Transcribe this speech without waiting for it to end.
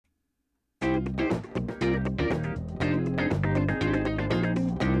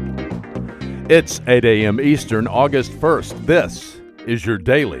It's 8 a.m. Eastern, August 1st. This is your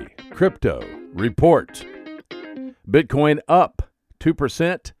daily crypto report. Bitcoin up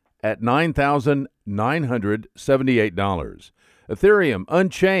 2% at $9,978. Ethereum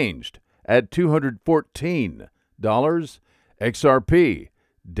unchanged at $214. XRP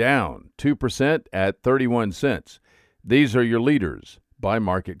down 2% at 31 cents. These are your leaders by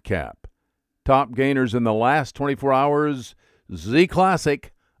market cap. Top gainers in the last 24 hours, Z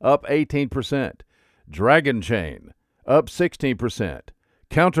Classic up 18%. Dragon Chain up 16%.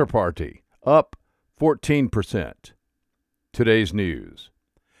 Counterparty up 14%. Today's news.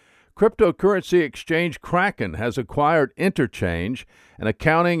 Cryptocurrency exchange Kraken has acquired Interchange, an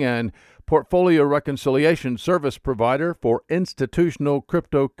accounting and portfolio reconciliation service provider for institutional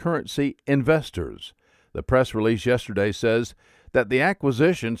cryptocurrency investors. The press release yesterday says that the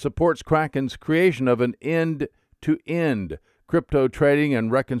acquisition supports Kraken's creation of an end-to-end crypto trading and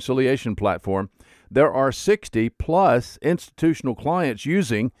reconciliation platform. There are 60-plus institutional clients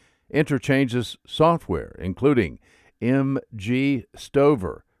using Interchange's software, including MG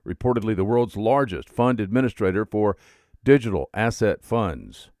Stover, reportedly the world's largest fund administrator for digital asset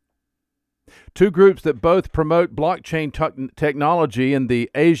funds. Two groups that both promote blockchain technology in the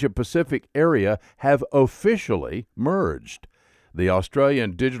Asia-Pacific area have officially merged. The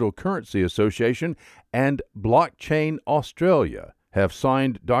Australian Digital Currency Association and Blockchain Australia have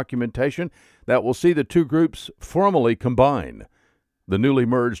signed documentation that will see the two groups formally combine. The newly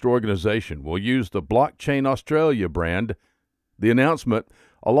merged organization will use the Blockchain Australia brand. The announcement,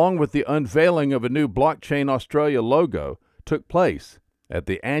 along with the unveiling of a new Blockchain Australia logo, took place at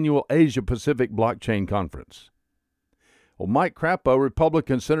the annual Asia-Pacific Blockchain Conference. Well, Mike Crapo,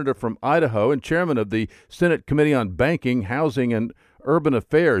 Republican senator from Idaho and chairman of the Senate Committee on Banking, Housing, and Urban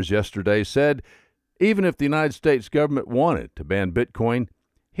Affairs yesterday, said even if the United States government wanted to ban Bitcoin,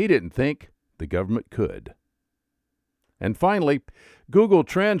 he didn't think the government could. And finally, Google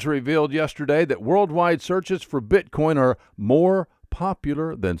Trends revealed yesterday that worldwide searches for Bitcoin are more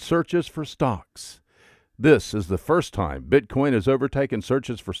popular than searches for stocks. This is the first time Bitcoin has overtaken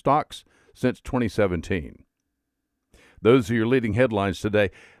searches for stocks since 2017. Those are your leading headlines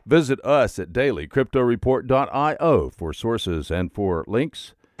today. Visit us at dailycryptoreport.io for sources and for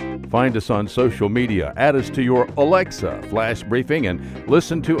links. Find us on social media. Add us to your Alexa flash briefing and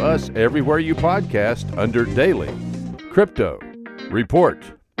listen to us everywhere you podcast under Daily Crypto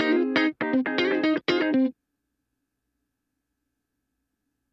Report.